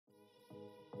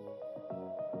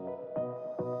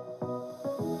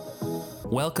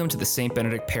Welcome to the St.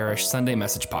 Benedict Parish Sunday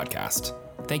Message Podcast.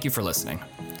 Thank you for listening.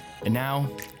 And now,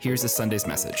 here's this Sunday's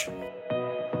message.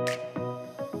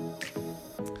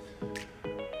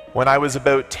 When I was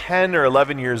about 10 or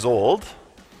 11 years old,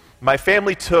 my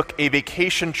family took a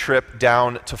vacation trip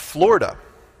down to Florida.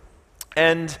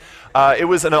 And it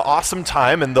was an awesome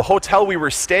time, and the hotel we were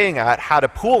staying at had a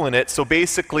pool in it, so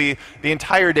basically the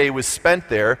entire day was spent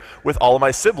there with all of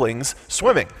my siblings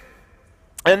swimming.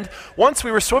 And once we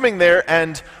were swimming there,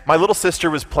 and my little sister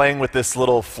was playing with this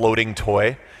little floating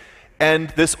toy,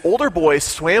 and this older boy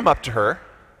swam up to her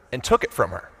and took it from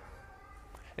her.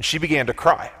 And she began to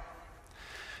cry.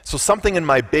 So something in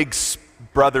my big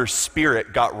brother's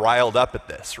spirit got riled up at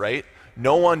this, right?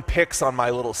 No one picks on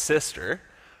my little sister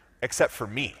except for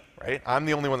me, right? I'm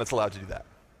the only one that's allowed to do that.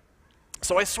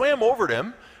 So I swam over to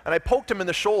him, and I poked him in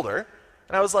the shoulder,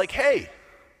 and I was like, hey,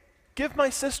 give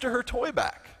my sister her toy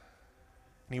back.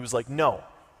 And he was like, no.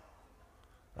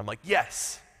 I'm like,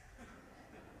 yes.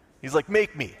 He's like,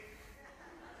 make me.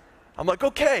 I'm like,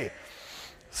 okay.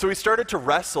 So we started to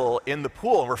wrestle in the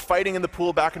pool, and we're fighting in the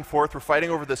pool back and forth. We're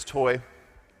fighting over this toy.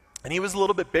 And he was a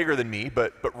little bit bigger than me,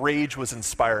 but rage was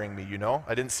inspiring me, you know?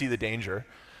 I didn't see the danger.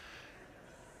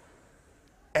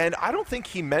 And I don't think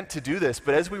he meant to do this,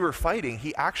 but as we were fighting,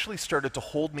 he actually started to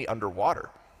hold me underwater.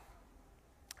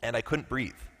 And I couldn't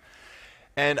breathe.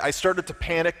 And I started to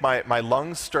panic. My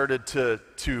lungs started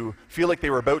to feel like they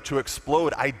were about to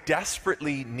explode. I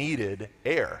desperately needed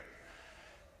air.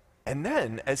 And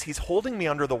then, as he's holding me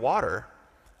under the water,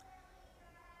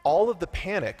 all of the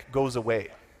panic goes away.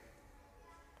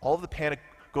 All of the panic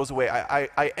goes away.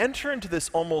 I enter into this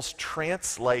almost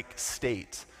trance-like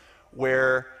state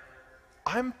where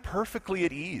I'm perfectly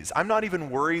at ease. I'm not even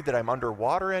worried that I'm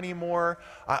underwater anymore.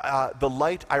 I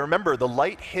remember the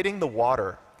light hitting the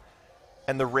water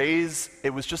and the rays,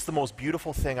 it was just the most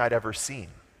beautiful thing I'd ever seen.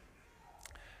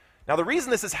 Now, the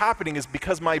reason this is happening is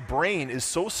because my brain is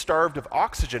so starved of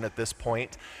oxygen at this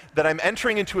point that I'm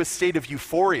entering into a state of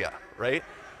euphoria, right?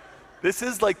 This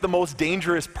is like the most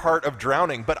dangerous part of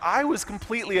drowning, but I was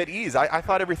completely at ease. I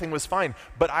thought everything was fine,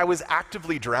 but I was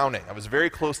actively drowning. I was very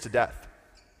close to death.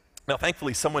 Now,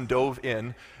 thankfully, someone dove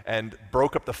in and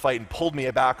broke up the fight and pulled me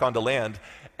back onto land,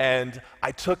 and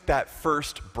I took that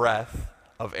first breath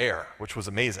of air, which was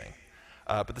amazing.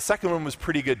 But the second one was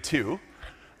pretty good too.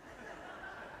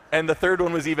 And the third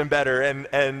one was even better.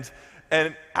 And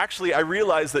actually, I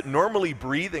realized that normally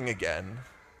breathing again,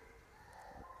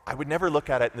 I would never look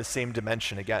at it in the same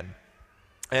dimension again.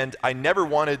 And I never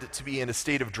wanted to be in a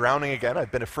state of drowning again.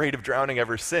 I've been afraid of drowning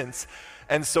ever since.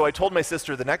 And so I told my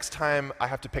sister, the next time I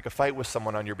have to pick a fight with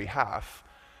someone on your behalf,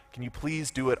 can you please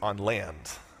do it on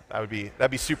land? That'd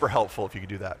be super helpful if you could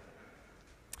do that.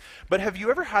 But have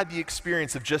you ever had the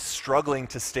experience of just struggling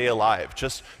to stay alive,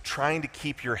 just trying to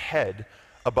keep your head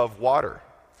above water?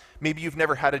 Maybe you've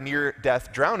never had a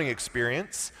near-death drowning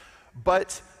experience,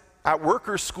 but at work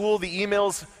or school, the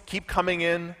emails keep coming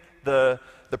in, the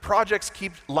projects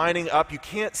keep lining up, you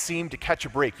can't seem to catch a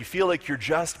break. You feel like you're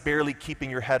just barely keeping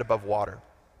your head above water.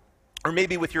 Or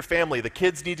maybe with your family, the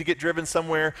kids need to get driven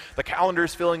somewhere, the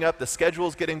calendar's filling up, the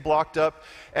schedule's getting blocked up,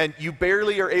 and you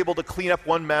barely are able to clean up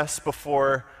one mess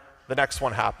before the next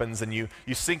one happens, and you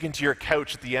sink into your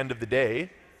couch at the end of the day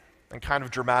and kind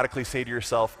of dramatically say to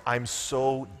yourself, I'm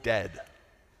so dead.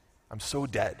 I'm so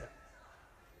dead.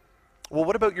 Well,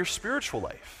 what about your spiritual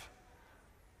life?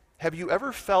 Have you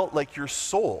ever felt like your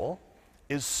soul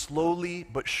is slowly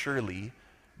but surely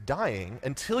dying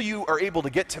until you are able to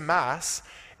get to Mass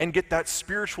and get that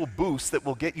spiritual boost that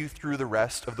will get you through the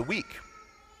rest of the week?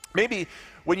 Maybe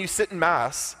when you sit in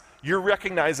Mass, you're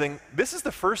recognizing this is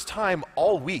the first time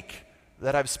all week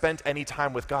that I've spent any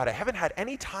time with God. I haven't had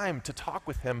any time to talk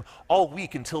with Him all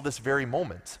week until this very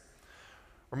moment.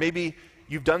 Or maybe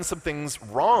you've done some things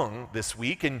wrong this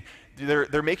week and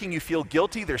they're making you feel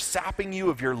guilty, they're sapping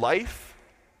you of your life,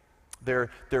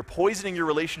 they're poisoning your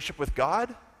relationship with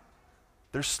God,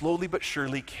 they're slowly but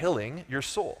surely killing your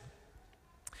soul.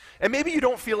 And maybe you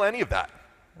don't feel any of that,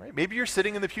 right? Maybe you're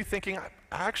sitting in the pew thinking, I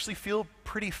actually feel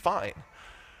pretty fine.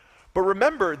 But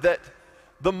remember that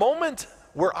the moment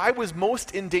where I was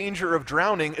most in danger of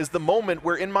drowning is the moment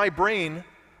where in my brain,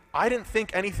 I didn't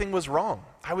think anything was wrong.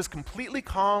 I was completely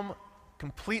calm,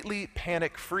 completely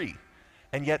panic-free.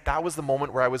 And yet that was the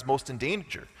moment where I was most in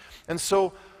danger. And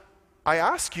so I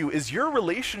ask you, is your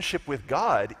relationship with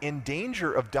God in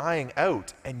danger of dying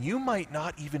out, and you might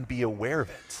not even be aware of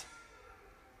it?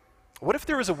 What if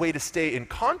there was a way to stay in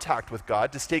contact with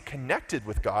God, to stay connected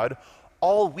with God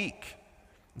all week,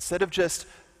 instead of just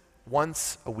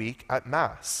once a week at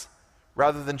Mass?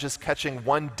 rather than just catching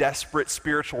one desperate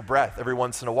spiritual breath every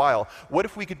once in a while? What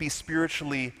if we could be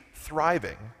spiritually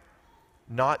thriving,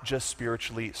 not just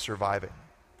spiritually surviving?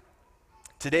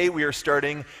 Today we are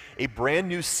starting a brand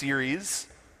new series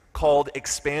called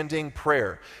Expanding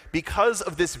Prayer because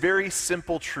of this very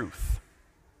simple truth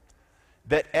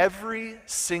that every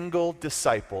single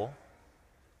disciple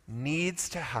needs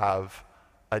to have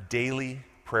a daily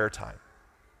prayer time.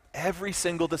 Every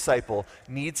single disciple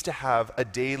needs to have a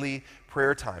daily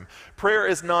prayer time. Prayer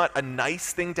is not a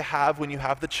nice thing to have when you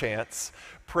have the chance.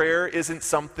 Prayer isn't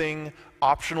something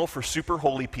optional for super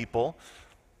holy people.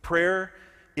 Prayer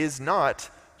is not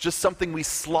just something we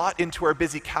slot into our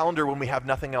busy calendar when we have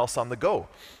nothing else on the go.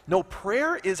 No,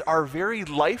 prayer is our very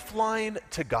lifeline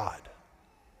to God.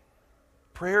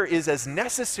 Prayer is as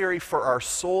necessary for our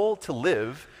soul to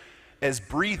live as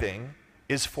breathing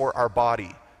is for our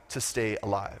body to stay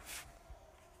alive.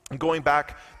 And going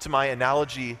back to my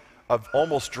analogy of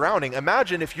almost drowning,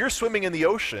 imagine if you're swimming in the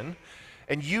ocean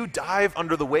and you dive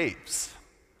under the waves.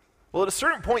 Well, at a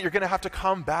certain point, you're going to have to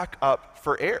come back up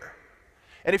for air.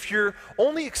 And if your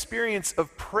only experience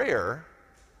of prayer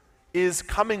is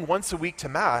coming once a week to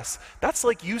Mass, that's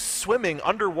like you swimming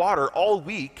underwater all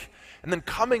week and then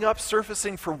coming up,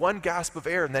 surfacing for one gasp of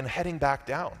air, and then heading back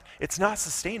down. It's not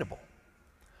sustainable.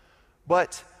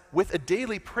 But with a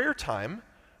daily prayer time,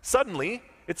 suddenly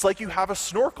it's like you have a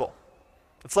snorkel.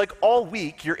 It's like all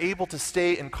week you're able to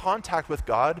stay in contact with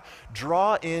God,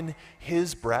 draw in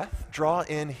His breath, draw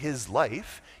in His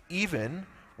life, even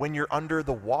when you're under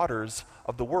the waters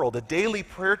of the world. A daily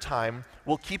prayer time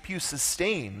will keep you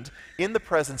sustained in the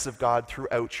presence of God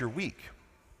throughout your week.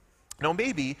 Now,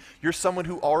 maybe you're someone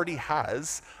who already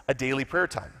has a daily prayer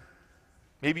time.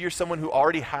 Maybe you're someone who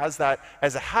already has that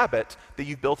as a habit that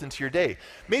you've built into your day.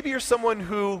 Maybe you're someone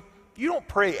who you don't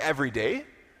pray every day,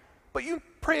 but you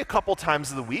pray a couple times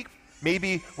of the week.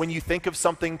 Maybe when you think of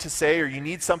something to say or you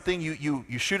need something,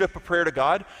 you shoot up a prayer to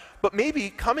God. But maybe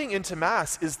coming into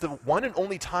Mass is the one and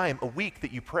only time a week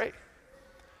that you pray.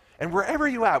 And wherever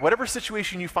you're at, whatever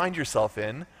situation you find yourself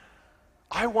in,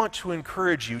 I want to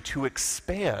encourage you to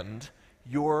expand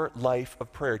your life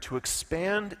of prayer, to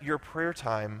expand your prayer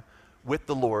time with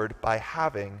the Lord by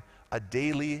having a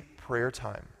daily prayer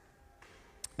time.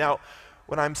 Now,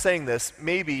 when I'm saying this,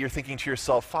 maybe you're thinking to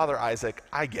yourself, Father Isaac,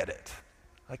 I get it.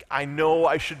 Like, I know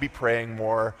I should be praying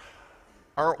more.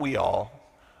 Aren't we all?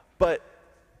 But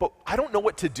I don't know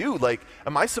what to do. Like,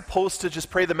 am I supposed to just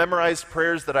pray the memorized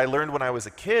prayers that I learned when I was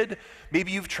a kid?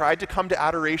 Maybe you've tried to come to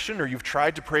adoration or you've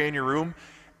tried to pray in your room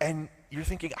and you're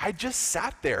thinking, I just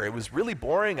sat there. It was really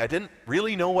boring. I didn't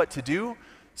really know what to do.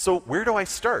 So where do I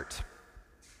start?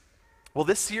 Well,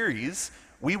 this series,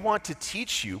 we want to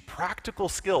teach you practical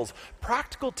skills,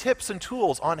 practical tips and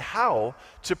tools on how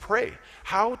to pray,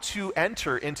 how to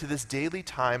enter into this daily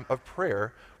time of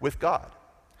prayer with God.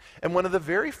 And one of the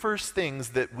very first things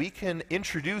that we can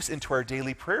introduce into our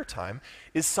daily prayer time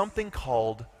is something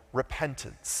called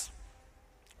repentance.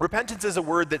 Repentance is a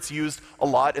word that's used a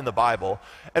lot in the Bible,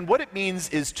 and what it means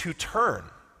is to turn.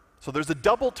 So there's a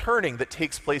double turning that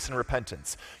takes place in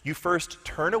repentance. You first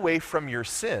turn away from your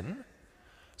sin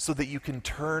so that you can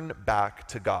turn back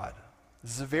to God.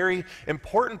 This is a very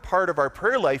important part of our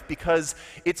prayer life because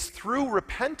it's through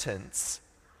repentance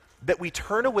that we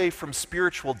turn away from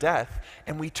spiritual death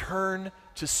and we turn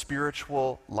to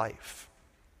spiritual life.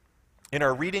 In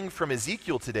our reading from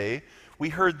Ezekiel today, we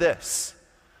heard this: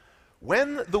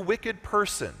 when the wicked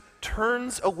person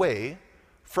turns away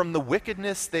from the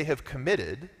wickedness they have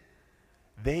committed,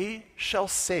 they shall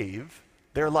save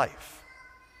their life.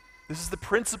 This is the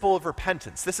principle of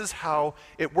repentance. This is how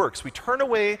it works. We turn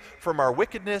away from our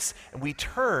wickedness and we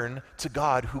turn to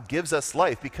God who gives us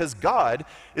life because God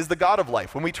is the God of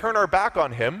life. When we turn our back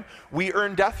on Him, we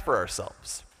earn death for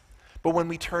ourselves. But when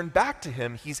we turn back to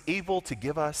Him, He's able to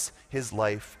give us His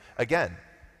life again.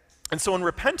 And so in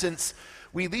repentance,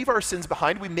 we leave our sins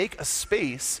behind. We make a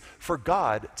space for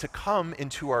God to come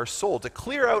into our soul, to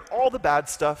clear out all the bad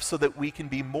stuff so that we can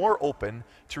be more open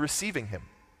to receiving Him.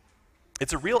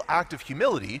 It's a real act of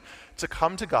humility to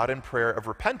come to God in prayer of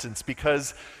repentance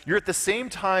because you're at the same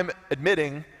time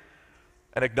admitting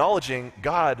and acknowledging,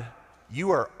 God,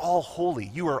 you are all holy,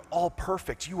 you are all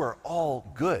perfect, you are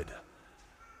all good.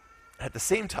 At the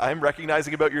same time,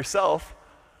 recognizing about yourself,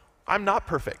 I'm not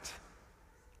perfect.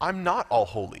 I'm not all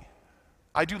holy.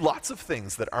 I do lots of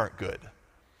things that aren't good.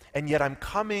 And yet I'm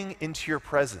coming into your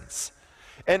presence.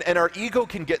 And our ego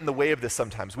can get in the way of this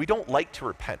sometimes. We don't like to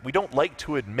repent. We don't like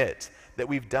to admit that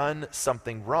we've done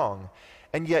something wrong.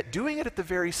 And yet doing it at the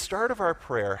very start of our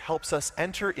prayer helps us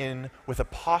enter in with a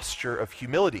posture of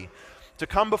humility, to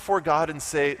come before God and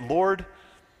say, Lord,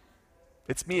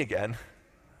 It's me again.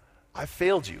 I've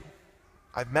failed you.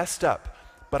 I've messed up,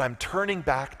 but I'm turning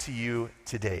back to you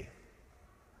today.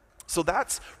 So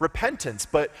that's repentance,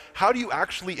 but how do you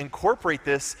actually incorporate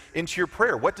this into your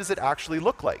prayer? What does it actually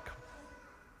look like?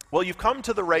 Well, you've come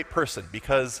to the right person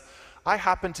because I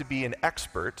happen to be an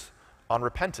expert on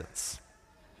repentance.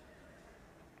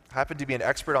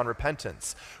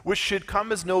 Which should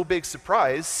come as no big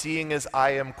surprise, seeing as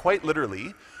I am quite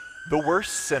literally the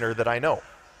worst sinner that I know.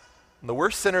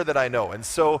 And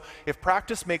so if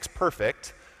practice makes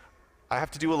perfect, I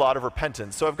have to do a lot of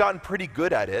repentance. So I've gotten pretty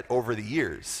good at it over the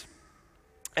years.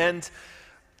 And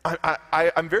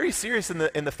I'm very serious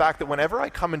in the fact that whenever I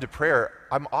come into prayer,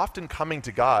 I'm often coming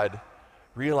to God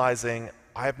realizing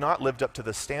I have not lived up to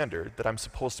the standard that I'm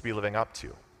supposed to be living up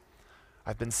to.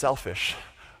 I've been selfish.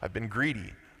 I've been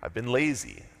greedy. I've been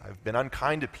lazy. I've been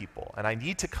unkind to people. And I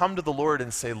need to come to the Lord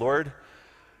and say, Lord,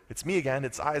 it's me again.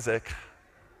 It's Isaac.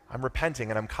 I'm repenting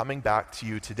and I'm coming back to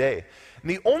you today. And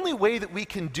the only way that we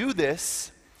can do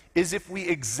this is if we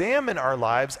examine our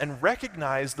lives and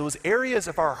recognize those areas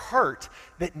of our heart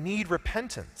that need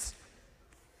repentance.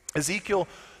 Ezekiel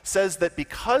says that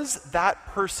because that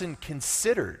person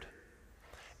considered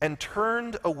and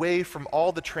turned away from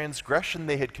all the transgression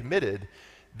they had committed,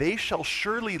 they shall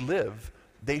surely live,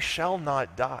 they shall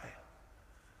not die.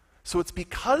 So it's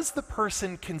because the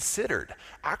person considered,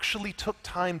 actually took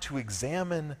time to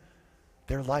examine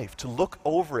their life, to look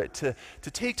over it, to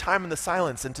take time in the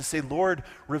silence and to say, Lord,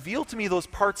 reveal to me those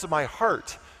parts of my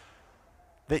heart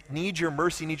that need your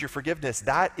mercy, need your forgiveness.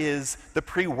 That is the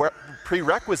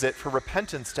prerequisite for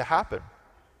repentance to happen.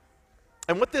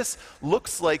 And what this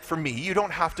looks like for me, you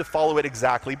don't have to follow it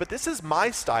exactly, but this is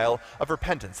my style of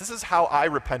repentance. This is how I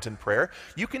repent in prayer.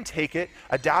 You can take it,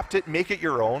 adapt it, make it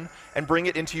your own, and bring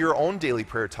it into your own daily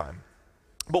prayer time.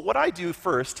 But what I do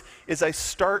first is I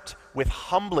start with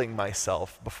humbling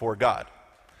myself before God.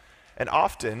 And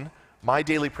often, my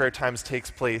daily prayer times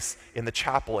takes place in the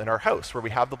chapel in our house where we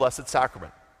have the Blessed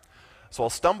Sacrament. So I'll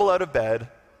stumble out of bed,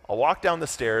 I'll walk down the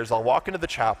stairs, I'll walk into the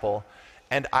chapel,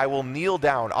 and I will kneel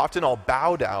down. Often I'll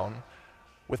bow down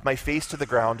with my face to the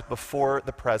ground before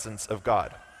the presence of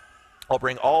God. I'll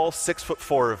bring all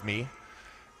 6'4" of me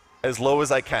as low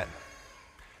as I can,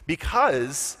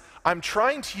 because I'm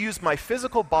trying to use my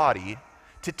physical body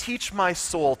to teach my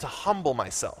soul to humble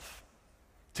myself,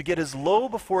 to get as low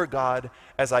before God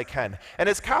as I can. And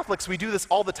as Catholics, we do this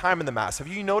all the time in the Mass. Have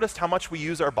you noticed how much we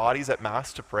use our bodies at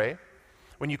Mass to pray?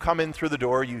 When you come in through the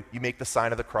door, you make the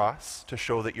sign of the cross to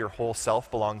show that your whole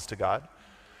self belongs to God.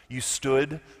 You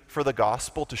stood for the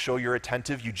gospel to show you're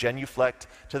attentive. You genuflect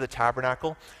to the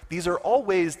tabernacle. These are all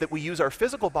ways that we use our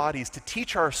physical bodies to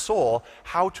teach our soul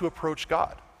how to approach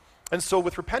God. And so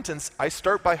with repentance, I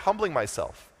start by humbling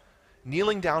myself,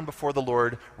 kneeling down before the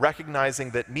Lord, recognizing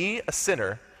that me, a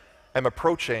sinner, am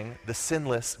approaching the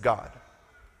sinless God.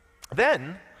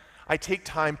 Then I take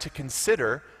time to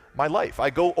consider my life. I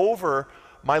go over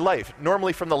my life,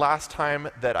 normally from the last time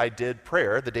that I did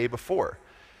prayer the day before.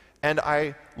 And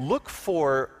I look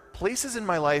for places in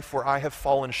my life where I have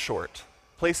fallen short,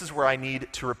 places where I need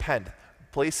to repent,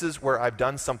 places where I've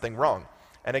done something wrong.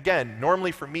 And again,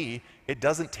 normally for me, it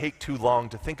doesn't take too long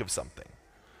to think of something.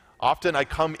 Often I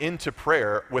come into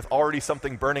prayer with already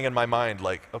something burning in my mind,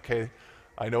 like, okay,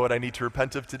 I know what I need to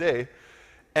repent of today.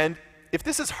 And if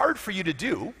this is hard for you to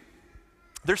do,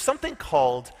 there's something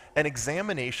called an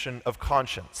examination of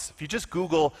conscience. If you just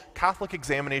Google Catholic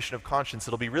examination of conscience,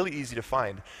 it'll be really easy to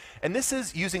find. And this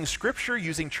is using scripture,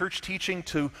 using church teaching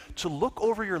to look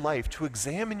over your life, to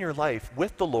examine your life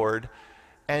with the Lord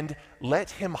and let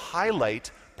him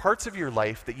highlight parts of your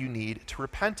life that you need to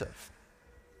repent of.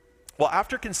 Well,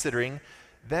 after considering,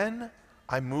 then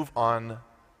I move on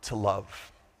to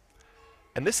love.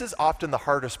 And this is often the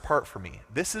hardest part for me.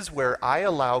 This is where I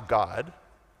allow God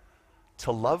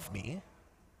to love me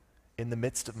in the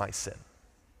midst of my sin.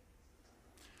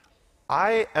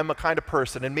 I am a kind of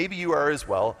person, and maybe you are as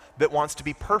well, that wants to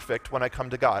be perfect when I come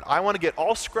to God. I want to get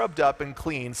all scrubbed up and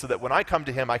clean so that when I come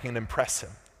to him, I can impress him.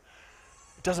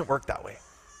 It doesn't work that way.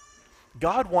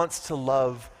 God wants to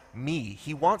love me.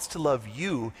 He wants to love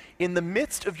you in the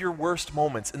midst of your worst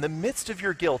moments, in the midst of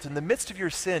your guilt, in the midst of your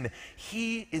sin.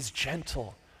 He is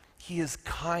gentle. He is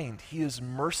kind. He is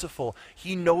merciful.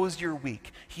 He knows you're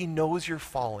weak. He knows you're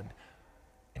fallen.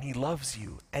 And he loves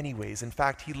you anyways. In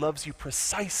fact, he loves you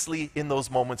precisely in those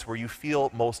moments where you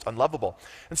feel most unlovable.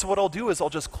 And so what I'll do is I'll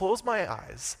just close my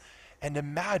eyes and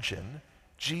imagine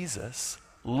Jesus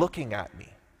looking at me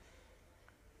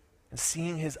and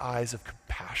seeing his eyes of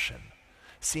compassion,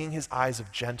 seeing his eyes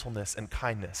of gentleness and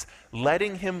kindness,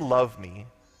 letting him love me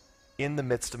in the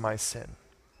midst of my sin.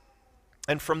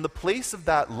 And from the place of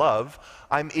that love,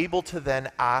 I'm able to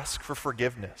then ask for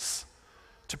forgiveness.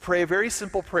 To pray a very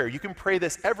simple prayer. You can pray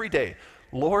this every day.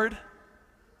 Lord,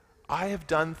 I have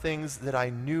done things that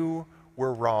I knew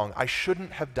were wrong. I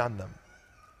shouldn't have done them.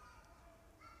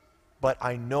 But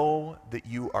I know that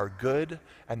you are good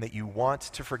and that you want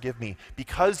to forgive me.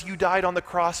 Because you died on the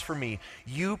cross for me,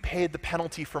 you paid the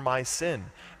penalty for my sin.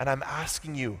 And I'm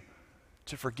asking you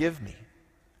to forgive me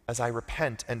as I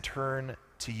repent and turn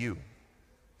to you.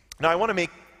 Now, I want to make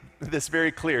this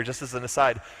very clear, just as an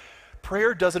aside.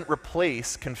 Prayer doesn't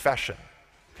replace confession.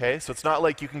 Okay, so it's not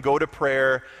like you can go to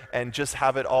prayer and just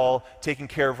have it all taken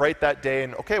care of right that day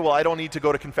and, okay, well, I don't need to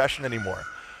go to confession anymore.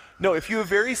 No, if you have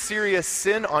very serious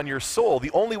sin on your soul,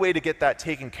 the only way to get that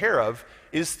taken care of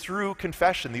is through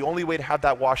confession. The only way to have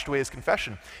that washed away is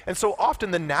confession. And so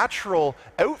often the natural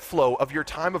outflow of your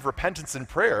time of repentance and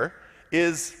prayer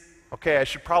is, okay, I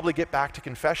should probably get back to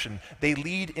confession. They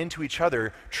lead into each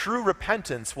other. True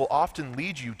repentance will often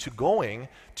lead you to going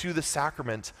to the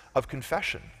sacrament of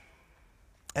confession.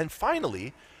 And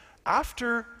finally,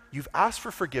 after you've asked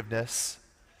for forgiveness,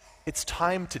 it's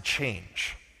time to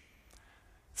change.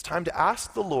 It's time to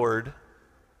ask the Lord,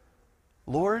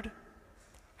 Lord,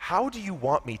 how do you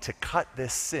want me to cut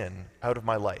this sin out of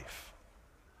my life?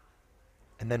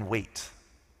 And then wait.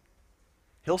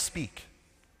 He'll speak.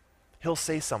 He'll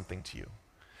say something to you.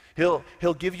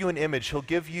 He'll give you an image. He'll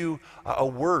give you a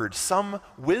word, some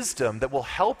wisdom that will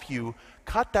help you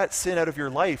cut that sin out of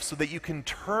your life so that you can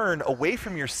turn away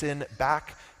from your sin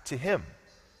back to Him.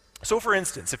 So for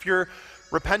instance, if you're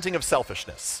repenting of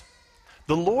selfishness,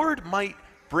 the Lord might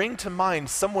bring to mind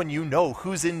someone you know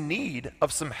who's in need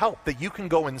of some help that you can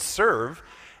go and serve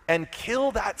and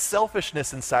kill that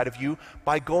selfishness inside of you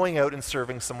by going out and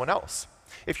serving someone else.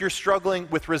 If you're struggling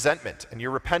with resentment and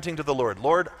you're repenting to the Lord,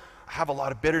 Lord, I have a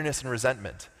lot of bitterness and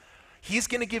resentment. He's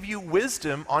going to give you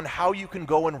wisdom on how you can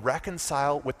go and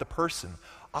reconcile with the person.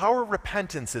 Our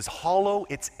repentance is hollow,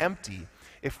 it's empty,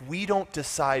 if we don't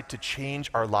decide to change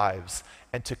our lives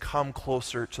and to come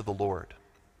closer to the Lord.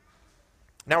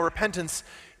 Now, repentance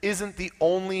isn't the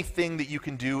only thing that you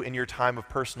can do in your time of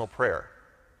personal prayer,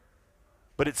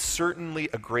 but it's certainly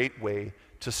a great way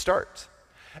to start.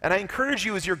 And I encourage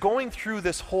you, as you're going through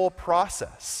this whole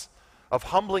process of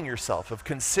humbling yourself, of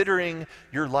considering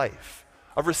your life,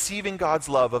 of receiving God's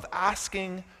love, of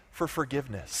asking for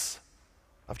forgiveness,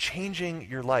 of changing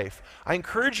your life, I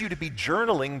encourage you to be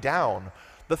journaling down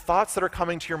the thoughts that are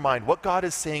coming to your mind, what God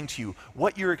is saying to you,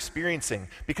 what you're experiencing,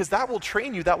 because that will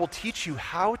train you, that will teach you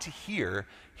how to hear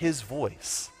His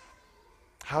voice.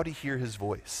 How to hear His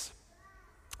voice.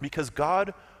 Because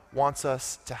God wants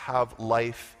us to have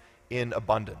life in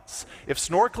abundance. If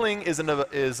snorkeling is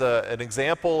an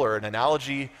example or an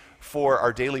analogy for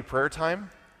our daily prayer time,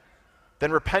 then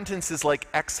repentance is like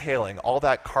exhaling all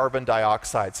that carbon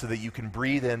dioxide so that you can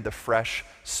breathe in the fresh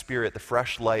spirit, the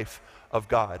fresh life of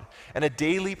God. And a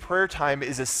daily prayer time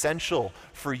is essential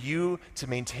for you to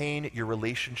maintain your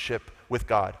relationship with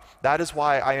God. That is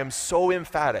why I am so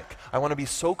emphatic. I want to be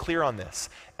so clear on this.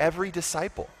 Every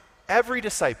disciple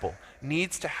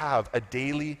needs to have a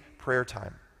daily prayer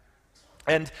time.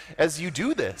 And as you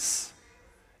do this,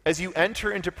 as you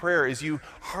enter into prayer, as you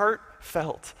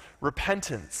heartfelt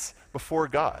repentance before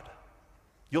God,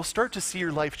 you'll start to see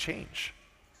your life change.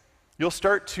 You'll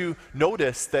start to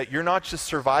notice that you're not just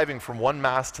surviving from one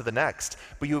Mass to the next,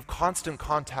 but you have constant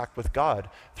contact with God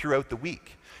throughout the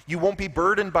week. You won't be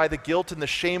burdened by the guilt and the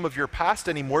shame of your past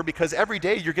anymore, because every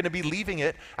day you're going to be leaving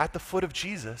it at the foot of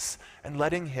Jesus and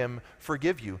letting Him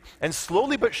forgive you. And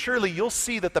slowly but surely you'll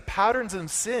see that the patterns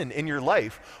of sin in your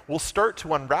life will start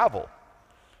to unravel,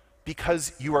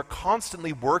 because you are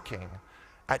constantly working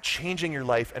at changing your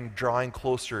life and drawing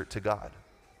closer to God.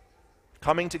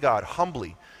 Coming to God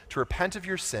humbly to repent of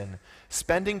your sin,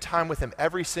 spending time with Him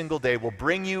every single day will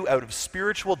bring you out of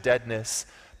spiritual deadness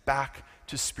back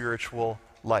to spiritual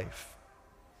life.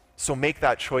 So make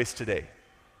that choice today.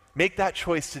 Make that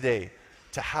choice today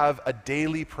to have a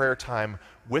daily prayer time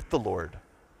with the Lord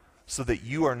so that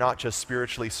you are not just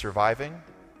spiritually surviving,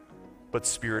 but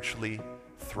spiritually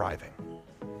thriving.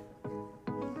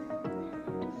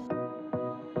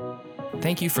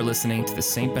 Thank you for listening to the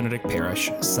St. Benedict Parish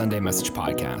Sunday Message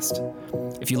Podcast.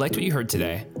 If you liked what you heard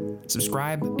today,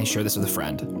 subscribe and share this with a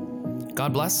friend.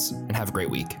 God bless and have a great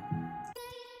week.